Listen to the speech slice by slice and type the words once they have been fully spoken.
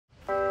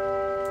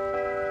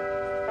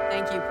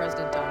Thank you,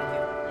 President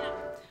Donahue.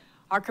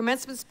 Our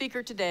commencement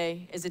speaker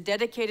today is a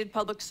dedicated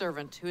public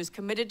servant who is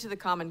committed to the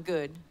common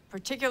good,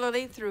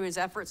 particularly through his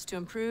efforts to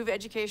improve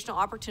educational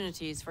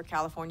opportunities for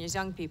California's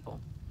young people.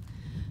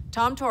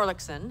 Tom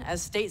Torlakson,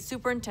 as State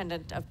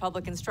Superintendent of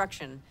Public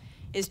Instruction,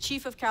 is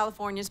Chief of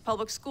California's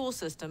public school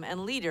system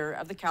and leader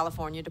of the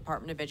California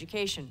Department of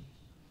Education.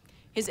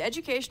 His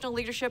educational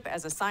leadership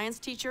as a science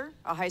teacher,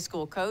 a high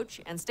school coach,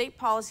 and state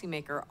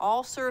policymaker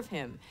all serve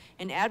him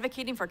in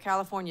advocating for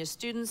California's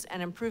students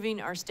and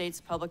improving our state's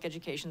public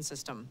education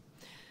system.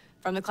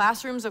 From the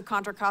classrooms of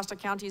Contra Costa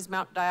County's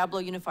Mount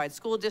Diablo Unified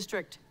School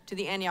District to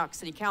the Antioch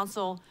City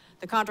Council,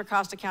 the Contra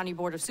Costa County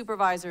Board of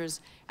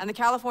Supervisors, and the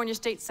California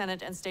State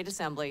Senate and State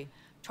Assembly,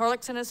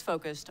 Torlakson is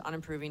focused on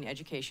improving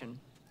education.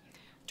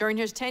 During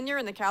his tenure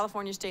in the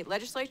California State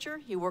Legislature,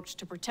 he worked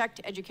to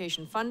protect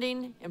education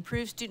funding,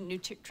 improve student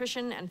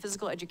nutrition and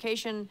physical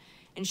education,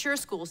 ensure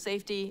school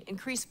safety,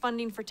 increase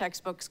funding for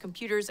textbooks,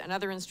 computers, and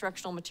other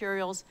instructional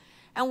materials,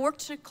 and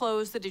worked to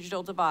close the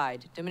digital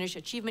divide, diminish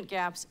achievement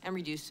gaps, and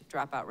reduce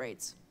dropout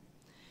rates.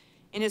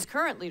 In his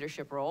current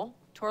leadership role,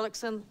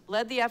 Torlakson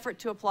led the effort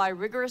to apply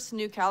rigorous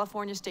new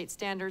California state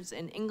standards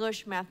in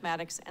English,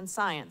 mathematics, and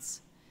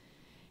science.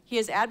 He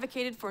has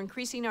advocated for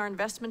increasing our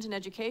investment in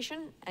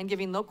education and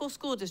giving local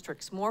school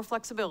districts more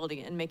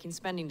flexibility in making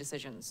spending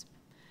decisions.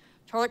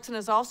 Torlakson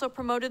has also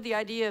promoted the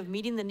idea of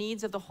meeting the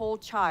needs of the whole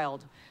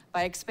child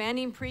by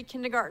expanding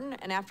pre-kindergarten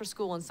and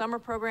after-school and summer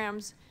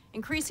programs,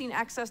 increasing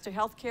access to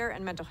health care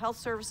and mental health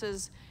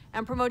services,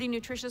 and promoting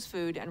nutritious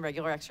food and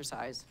regular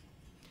exercise.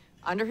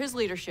 Under his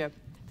leadership,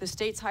 the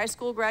state's high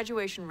school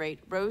graduation rate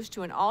rose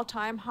to an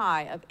all-time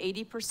high of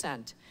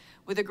 80%,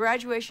 with a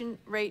graduation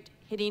rate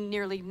hitting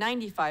nearly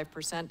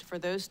 95% for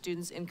those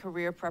students in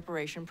career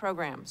preparation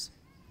programs.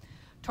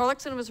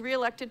 Torlakson was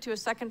re-elected to a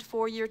second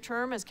four-year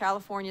term as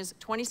California's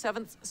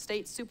 27th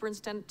State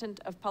Superintendent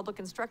of Public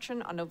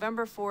Instruction on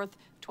November 4th,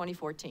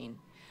 2014.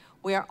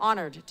 We are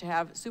honored to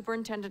have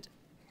Superintendent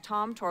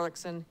Tom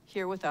Torlakson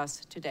here with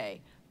us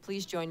today.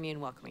 Please join me in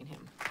welcoming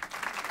him.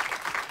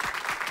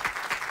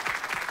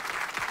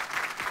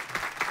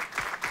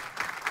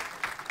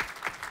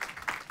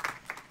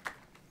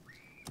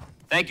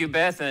 Thank you,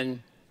 Beth,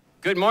 and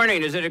good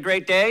morning. Is it a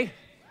great day?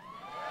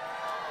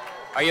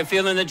 Are you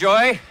feeling the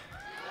joy?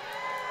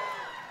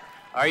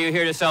 Are you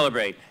here to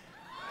celebrate?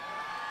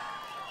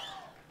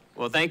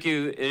 Well, thank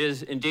you. It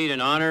is indeed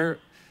an honor.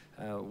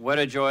 What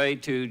a joy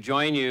to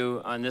join you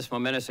on this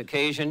momentous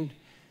occasion.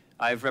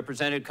 I've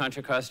represented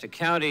Contra Costa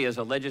County as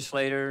a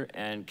legislator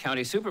and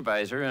county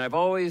supervisor, and I've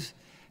always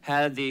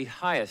had the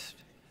highest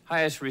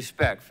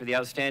respect for the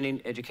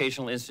outstanding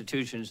educational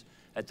institutions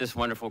at this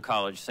wonderful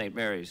college, St.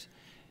 Mary's.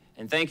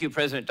 And thank you,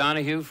 President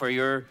Donahue, for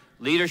your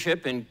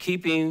leadership in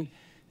keeping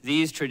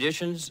these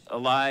traditions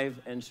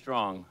alive and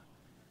strong.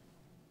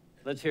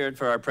 Let's hear it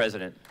for our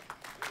president.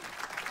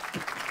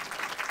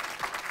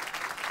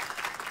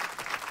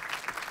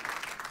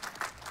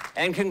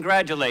 And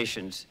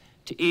congratulations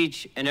to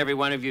each and every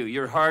one of you.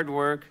 Your hard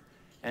work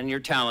and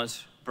your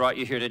talents brought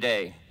you here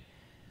today.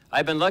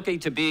 I've been lucky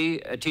to be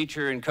a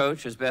teacher and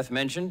coach, as Beth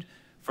mentioned,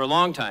 for a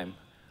long time.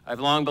 I've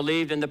long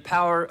believed in the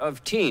power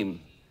of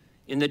team,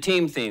 in the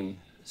team theme,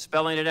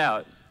 spelling it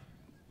out.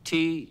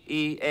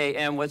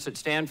 T-E-A-M, what's it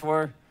stand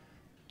for?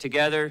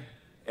 Together,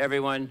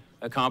 everyone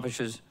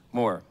accomplishes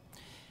more.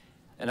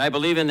 And I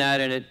believe in that,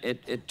 and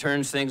it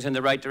turns things in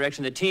the right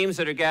direction. The teams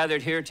that are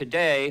gathered here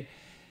today,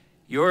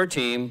 your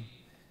team,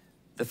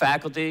 the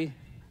faculty,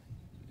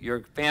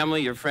 your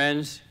family, your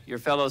friends, your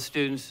fellow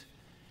students,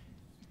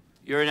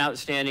 you're an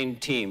outstanding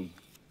team,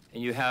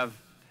 and you have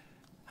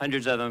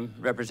hundreds of them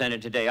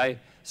represented today. I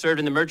served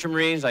in the Merchant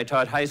Marines. I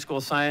taught high school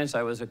science.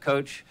 I was a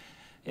coach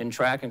in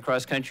track and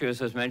cross country, as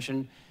was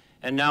mentioned,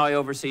 and now I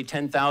oversee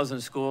 10,000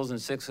 schools and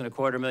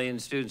 6.25 million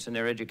students in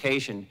their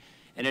education.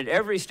 And at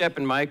every step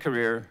in my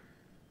career,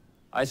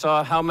 I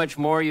saw how much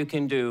more you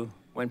can do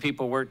when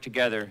people work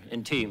together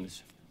in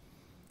teams.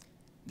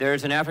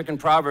 There's an African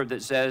proverb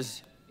that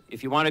says,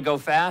 if you want to go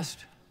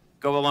fast,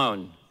 go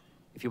alone.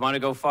 If you want to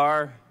go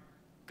far,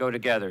 go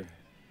together.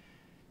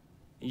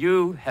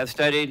 You have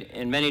studied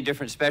in many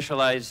different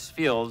specialized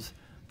fields,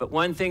 but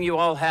one thing you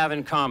all have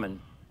in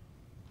common,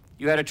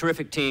 you had a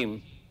terrific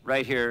team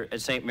right here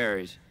at St.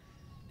 Mary's,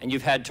 and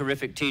you've had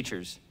terrific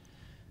teachers.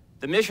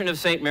 The mission of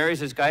St.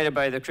 Mary's is guided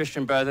by the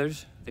Christian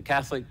Brothers, the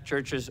Catholic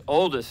Church's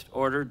oldest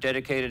order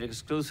dedicated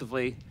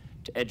exclusively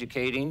to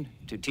educating,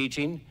 to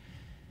teaching.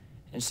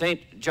 And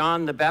St.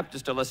 John the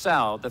Baptist de La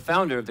Salle, the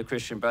founder of the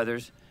Christian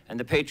Brothers and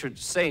the patron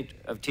saint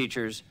of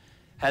teachers,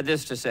 had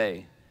this to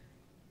say: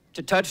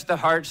 to touch the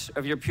hearts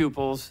of your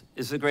pupils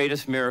is the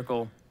greatest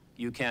miracle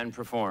you can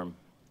perform.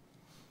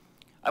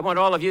 I want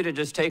all of you to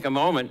just take a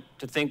moment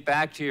to think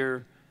back to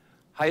your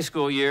high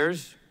school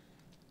years,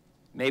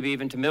 maybe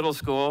even to middle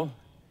school,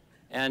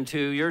 and to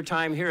your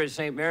time here at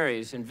St.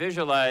 Mary's, and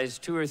visualize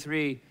 2 or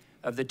 3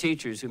 of the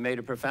teachers who made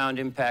a profound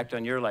impact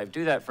on your life.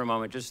 Do that for a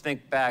moment. Just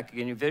think back.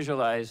 Can you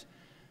visualize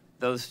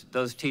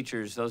those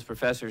teachers, those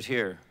professors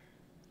here?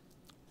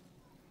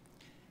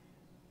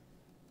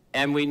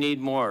 And we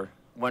need more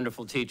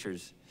wonderful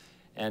teachers.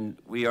 And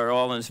we are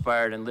all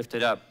inspired and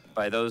lifted up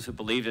by those who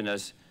believed in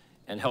us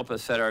and help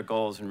us set our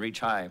goals and reach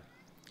high.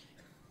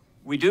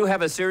 We do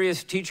have a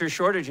serious teacher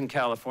shortage in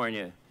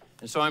California,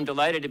 and so I'm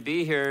delighted to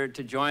be here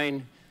to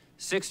join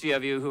 60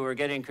 of you who are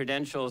getting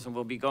credentials and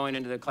will be going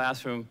into the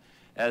classroom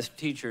as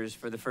teachers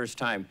for the first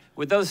time.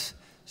 Would those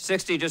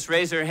 60 just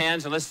raise their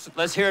hands and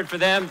let's hear it for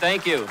them?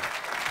 Thank you.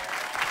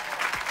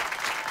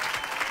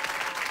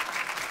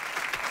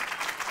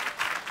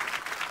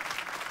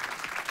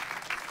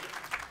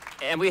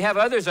 And we have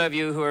others of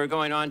you who are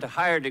going on to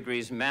higher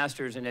degrees,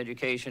 masters in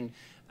education.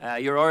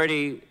 You're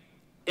already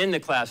in the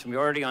classroom,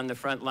 you're already on the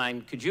front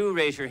line. Could you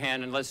raise your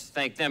hand and let's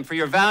thank them for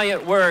your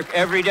valiant work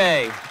every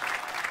day.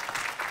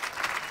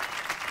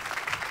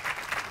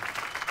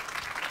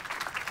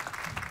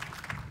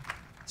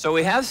 So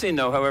we have seen,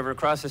 though, however,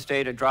 across the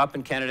state, a drop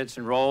in candidates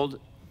enrolled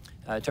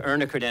to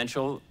earn a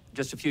credential.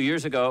 Just a few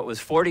years ago, it was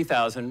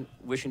 40,000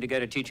 wishing to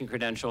get a teaching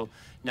credential.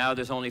 Now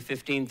there's only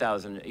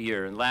 15,000 a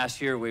year. And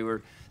last year, we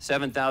were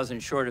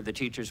 7,000 short of the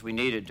teachers we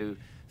needed to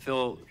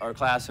fill our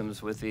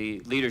classrooms with the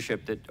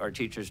leadership that our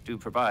teachers do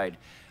provide.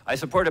 I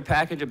support a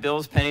package of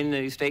bills pending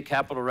in the state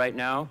capitol right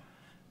now.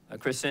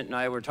 Chris Sint and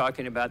I were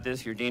talking about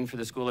this, your Dean for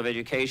the School of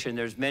Education.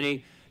 There's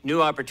many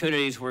new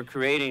opportunities we're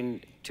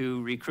creating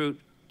to recruit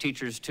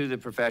teachers to the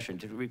profession,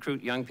 to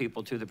recruit young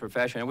people to the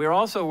profession. And we're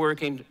also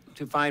working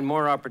to find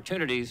more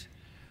opportunities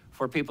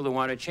for people who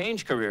want to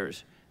change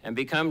careers and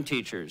become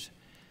teachers.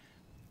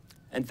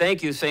 And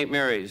thank you, St.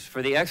 Mary's,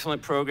 for the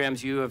excellent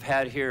programs you have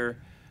had here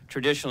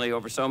traditionally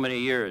over so many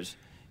years.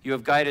 You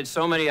have guided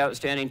so many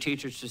outstanding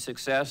teachers to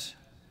success,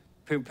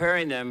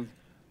 preparing them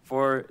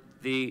for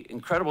the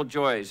incredible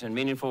joys and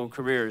meaningful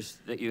careers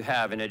that you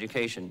have in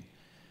education.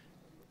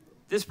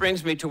 This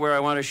brings me to where I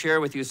want to share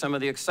with you some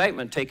of the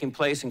excitement taking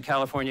place in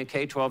California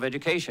K-12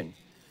 education.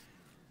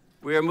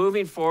 We are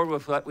moving forward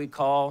with what we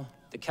call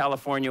the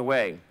California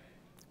Way.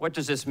 What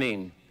does this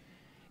mean?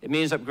 It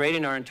means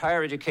upgrading our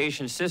entire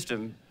education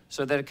system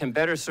so that it can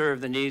better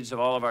serve the needs of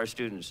all of our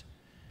students.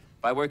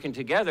 By working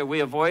together,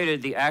 we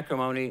avoided the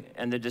acrimony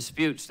and the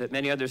disputes that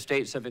many other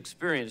states have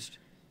experienced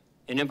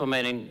in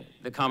implementing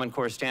the Common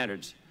Core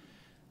standards.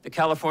 The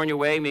California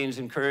Way means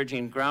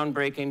encouraging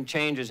groundbreaking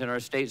changes in our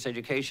state's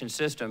education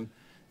system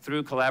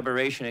through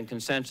collaboration and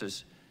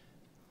consensus.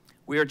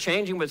 We are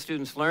changing what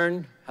students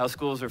learn, how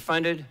schools are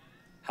funded,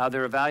 how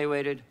they're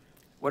evaluated,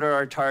 what are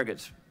our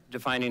targets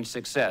defining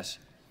success.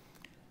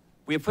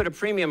 We have put a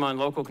premium on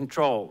local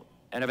control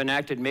and have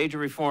enacted major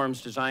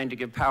reforms designed to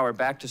give power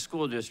back to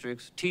school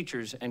districts,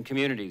 teachers, and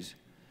communities.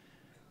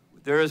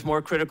 There is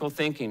more critical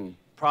thinking,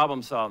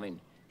 problem solving,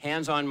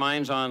 hands-on,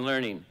 minds-on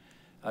learning,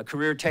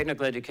 career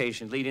technical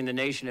education, leading the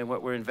nation in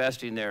what we're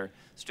investing there.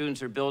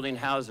 Students are building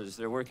houses,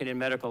 they're working in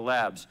medical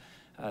labs,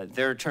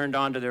 they're turned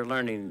on to their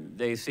learning,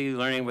 they see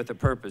learning with a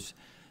purpose.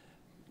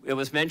 It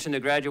was mentioned the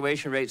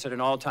graduation rate's at an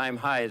all-time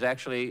high. It's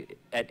actually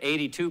at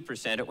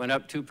 82%. It went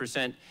up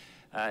 2%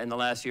 in the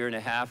last year and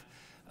a half.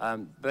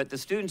 But the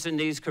students in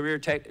these career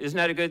tech, isn't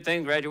that a good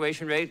thing?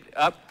 Graduation rate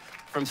up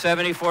from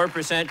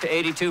 74% to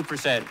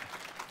 82%.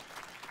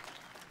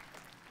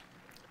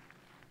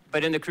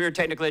 But in the career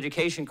technical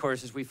education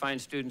courses, we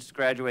find students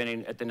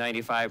graduating at the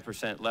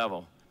 95%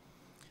 level.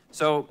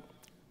 So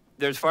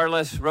there's far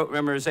less rote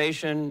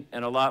memorization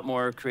and a lot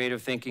more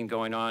creative thinking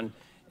going on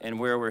and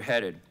where we're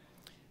headed.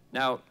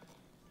 Now,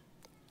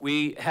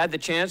 we had the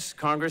chance,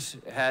 Congress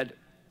had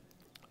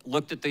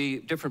looked at the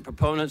different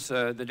proponents,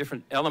 the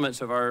different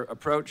elements of our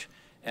approach,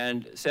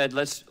 and said,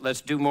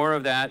 let's do more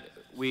of that.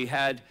 We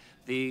had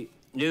the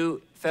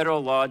new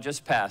federal law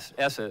just passed,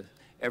 ESSA,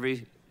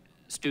 Every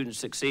Student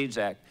Succeeds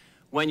Act.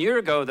 1 year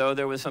ago, though,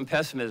 there was some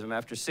pessimism.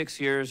 After 6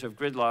 years of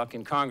gridlock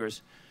in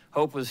Congress,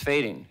 hope was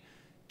fading.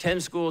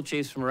 10 school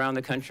chiefs from around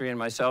the country and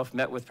myself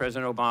met with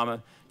President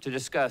Obama to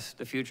discuss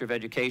the future of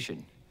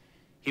education.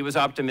 He was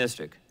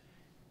optimistic.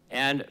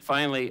 And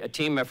finally, a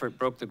team effort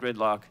broke the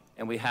gridlock,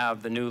 and we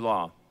have the new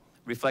law,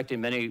 reflecting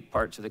many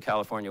parts of the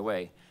California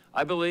Way.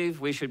 I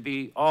believe we should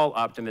be all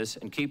optimists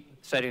and keep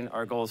setting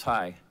our goals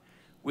high.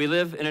 We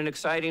live in an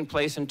exciting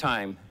place and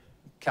time,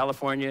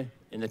 California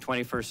in the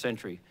 21st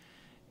century.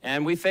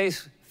 And we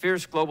face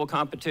fierce global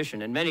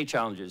competition and many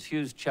challenges,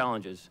 huge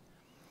challenges.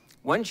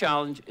 One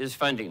challenge is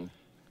funding.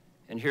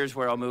 And here's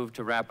where I'll move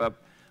to wrap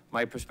up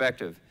my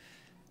perspective.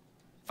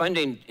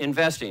 Funding,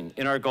 investing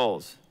in our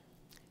goals.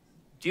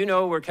 Do you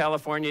know where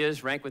California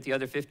is ranked with the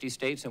other 50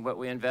 states and what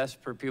we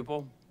invest per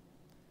pupil?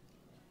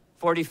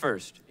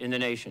 41st in the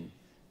nation.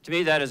 To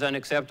me, that is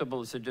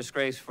unacceptable. It's a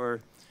disgrace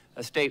for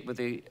a state with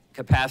the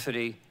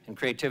capacity and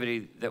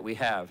creativity that we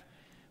have.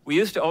 We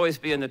used to always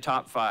be in the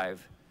top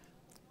 5.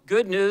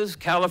 Good news,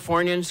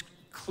 Californians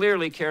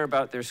clearly care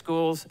about their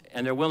schools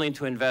and they're willing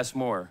to invest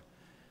more.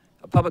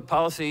 A Public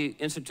Policy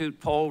Institute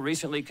poll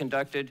recently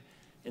conducted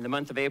in the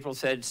month of April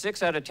said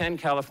 6 out of 10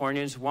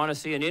 Californians want to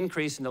see an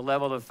increase in the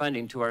level of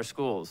funding to our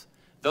schools.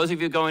 Those of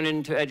you going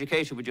into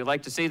education, would you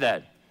like to see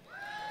that?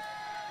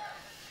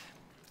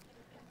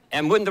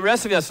 And wouldn't the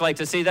rest of us like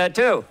to see that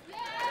too?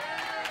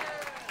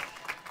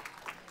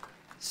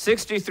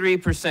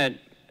 63%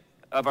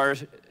 of our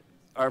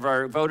of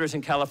our voters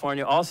in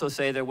California also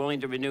say they're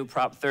willing to renew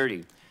Prop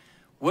 30.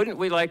 Wouldn't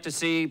we like to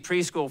see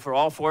preschool for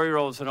all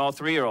 4-year-olds and all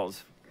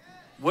 3-year-olds?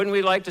 Wouldn't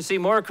we like to see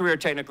more career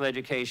technical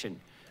education?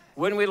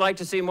 Wouldn't we like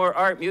to see more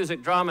art,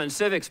 music, drama, and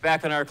civics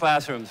back in our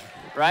classrooms,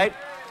 right?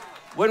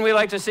 Wouldn't we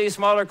like to see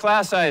smaller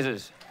class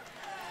sizes?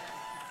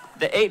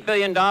 The $8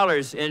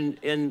 billion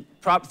in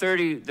Prop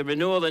 30, the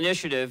renewal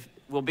initiative,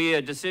 will be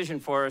a decision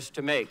for us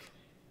to make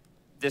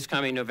this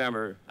coming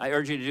November. I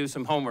urge you to do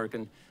some homework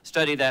and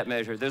study that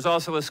measure. There's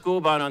also a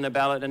school bond on the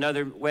ballot,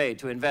 another way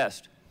to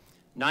invest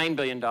 $9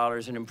 billion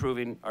in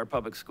improving our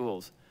public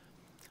schools.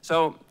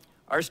 So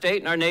our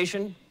state and our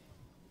nation,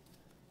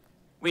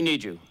 we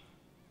need you.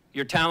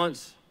 Your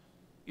talents,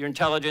 your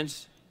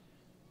intelligence,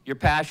 your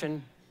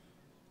passion,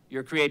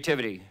 your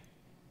creativity,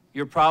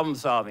 your problem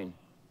solving,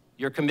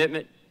 your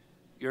commitment,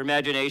 your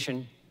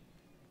imagination,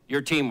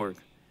 your teamwork.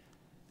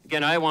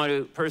 Again, I want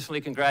to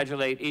personally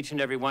congratulate each and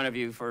every one of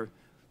you for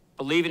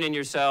believing in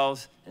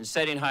yourselves and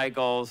setting high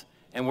goals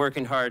and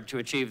working hard to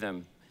achieve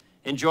them.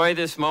 Enjoy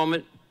this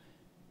moment.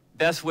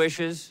 Best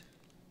wishes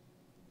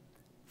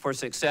for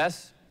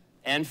success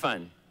and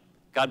fun.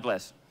 God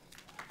bless.